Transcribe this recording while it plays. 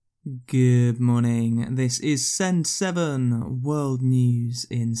Good morning, this is Send 7, World News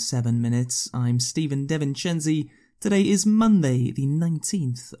in 7 minutes. I'm Stephen DeVincenzi. Today is Monday, the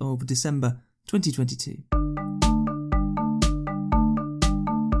 19th of December, 2022.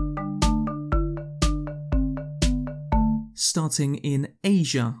 Starting in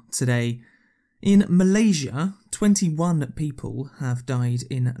Asia today. In Malaysia, 21 people have died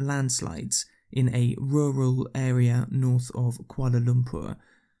in landslides in a rural area north of Kuala Lumpur.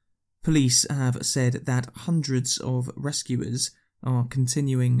 Police have said that hundreds of rescuers are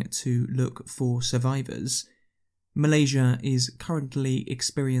continuing to look for survivors. Malaysia is currently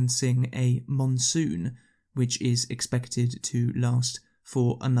experiencing a monsoon, which is expected to last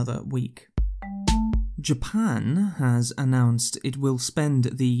for another week. Japan has announced it will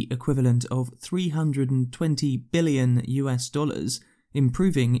spend the equivalent of $320 billion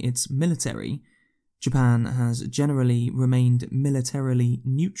improving its military. Japan has generally remained militarily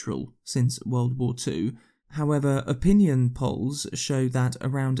neutral since World War II. However, opinion polls show that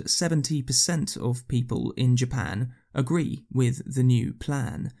around 70% of people in Japan agree with the new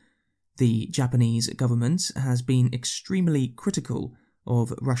plan. The Japanese government has been extremely critical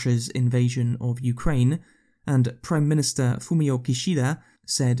of Russia's invasion of Ukraine, and Prime Minister Fumio Kishida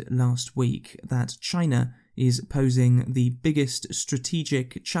said last week that China is posing the biggest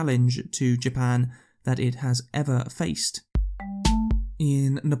strategic challenge to Japan that it has ever faced.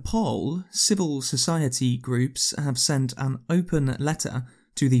 In Nepal, civil society groups have sent an open letter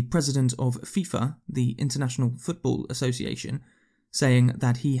to the president of FIFA, the International Football Association, saying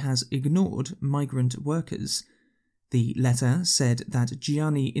that he has ignored migrant workers. The letter said that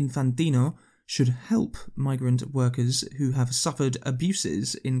Gianni Infantino should help migrant workers who have suffered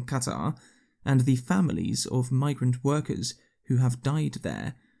abuses in Qatar and the families of migrant workers who have died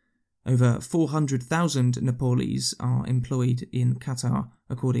there. Over 400,000 Nepalese are employed in Qatar,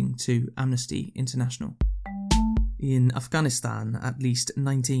 according to Amnesty International. In Afghanistan, at least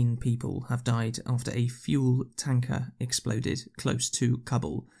 19 people have died after a fuel tanker exploded close to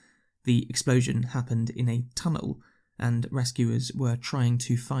Kabul. The explosion happened in a tunnel, and rescuers were trying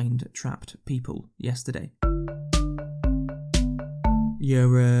to find trapped people yesterday.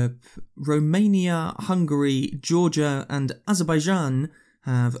 Europe, Romania, Hungary, Georgia, and Azerbaijan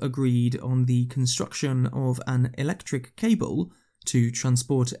have agreed on the construction of an electric cable to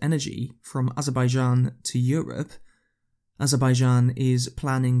transport energy from Azerbaijan to Europe. Azerbaijan is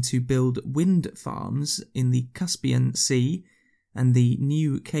planning to build wind farms in the Caspian Sea, and the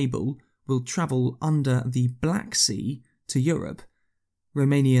new cable will travel under the Black Sea to Europe.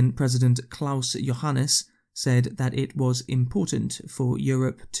 Romanian President Klaus Iohannis said that it was important for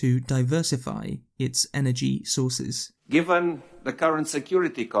Europe to diversify its energy sources. Given the current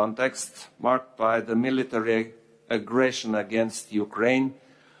security context marked by the military aggression against Ukraine,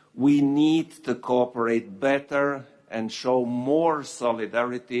 we need to cooperate better and show more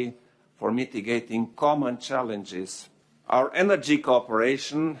solidarity for mitigating common challenges. Our energy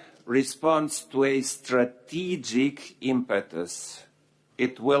cooperation responds to a strategic impetus.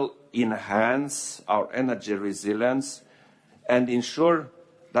 It will enhance our energy resilience and ensure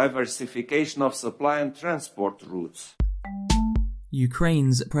diversification of supply and transport routes.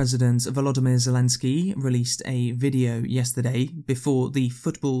 Ukraine's President Volodymyr Zelensky released a video yesterday before the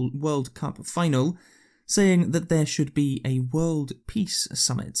Football World Cup final, saying that there should be a World Peace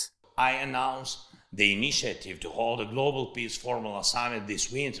Summit. I announced the initiative to hold a Global Peace Formula Summit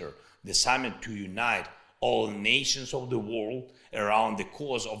this winter, the summit to unite all nations of the world around the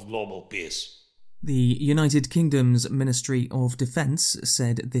cause of global peace. The United Kingdom's Ministry of Defence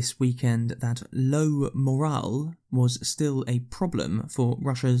said this weekend that low morale was still a problem for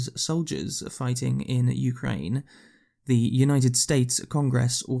Russia's soldiers fighting in Ukraine. The United States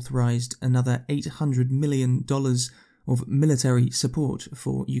Congress authorized another $800 million of military support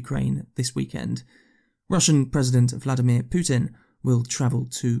for Ukraine this weekend. Russian President Vladimir Putin will travel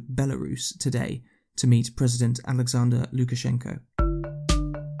to Belarus today to meet President Alexander Lukashenko.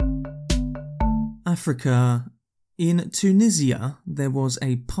 Africa. In Tunisia, there was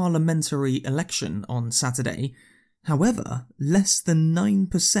a parliamentary election on Saturday. However, less than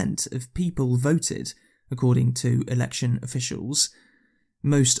 9% of people voted, according to election officials.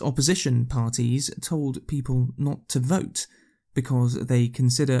 Most opposition parties told people not to vote because they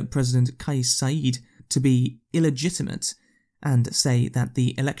consider President Kais Saied to be illegitimate and say that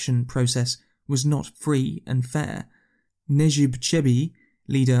the election process was not free and fair. Nejib Chebi,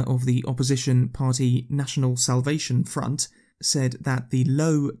 leader of the opposition party National Salvation Front, said that the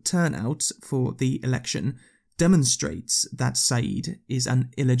low turnout for the election demonstrates that Saied is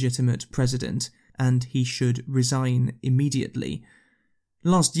an illegitimate president and he should resign immediately.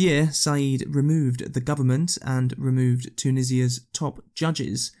 Last year, Said removed the government and removed Tunisia's top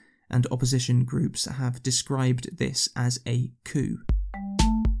judges, and opposition groups have described this as a coup.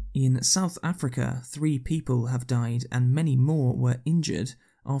 In South Africa, 3 people have died and many more were injured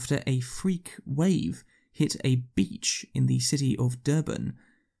after a freak wave hit a beach in the city of Durban.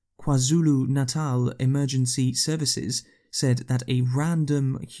 KwaZulu-Natal Emergency Services said that a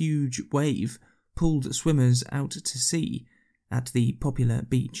random huge wave pulled swimmers out to sea at the popular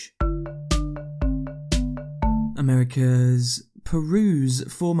beach. Peru's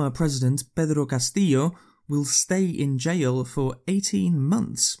former president Pedro Castillo will stay in jail for 18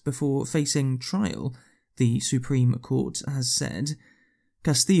 months before facing trial, the Supreme Court has said.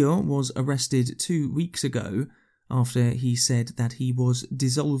 Castillo was arrested 2 weeks ago after he said that he was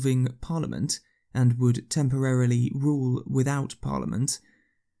dissolving parliament and would temporarily rule without parliament.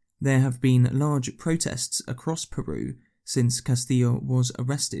 There have been large protests across Peru since Castillo was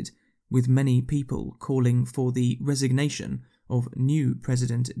arrested, with many people calling for the resignation of new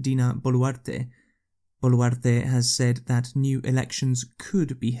President Dina Boluarte. Boluarte has said that new elections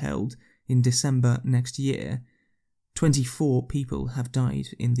could be held in December next year. 24 people have died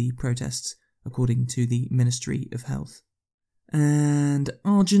in the protests, according to the Ministry of Health. And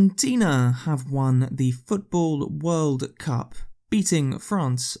Argentina have won the Football World Cup, beating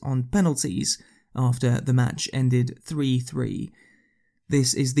France on penalties after the match ended 3-3.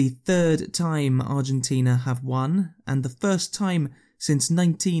 This is the 3rd time Argentina have won, and the first time since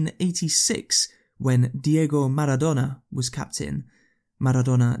 1986, when Diego Maradona was captain.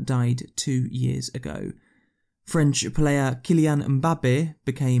 Maradona died 2 years ago. French player Kylian Mbappe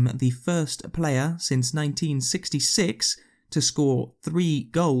became the first player since 1966 to score 3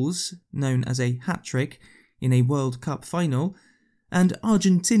 goals, known as a hat-trick, in a World Cup final, and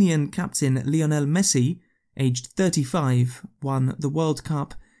Argentinian captain Lionel Messi, aged 35, won the World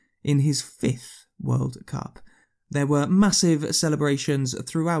Cup in his 5th World Cup. There were massive celebrations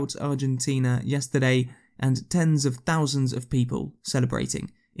throughout Argentina yesterday, and tens of thousands of people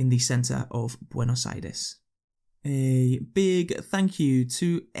celebrating in the centre of Buenos Aires. A big thank you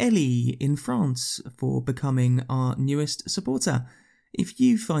to Ellie in France for becoming our newest supporter. If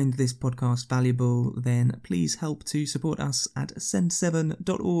you find this podcast valuable, then please help to support us at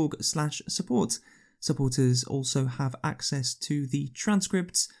send7.org/support. Supporters also have access to the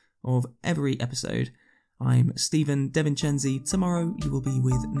transcripts of every episode. I'm Stephen De Vincenzi. Tomorrow you will be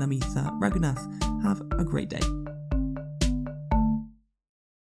with Namitha Raghunath. Have a great day.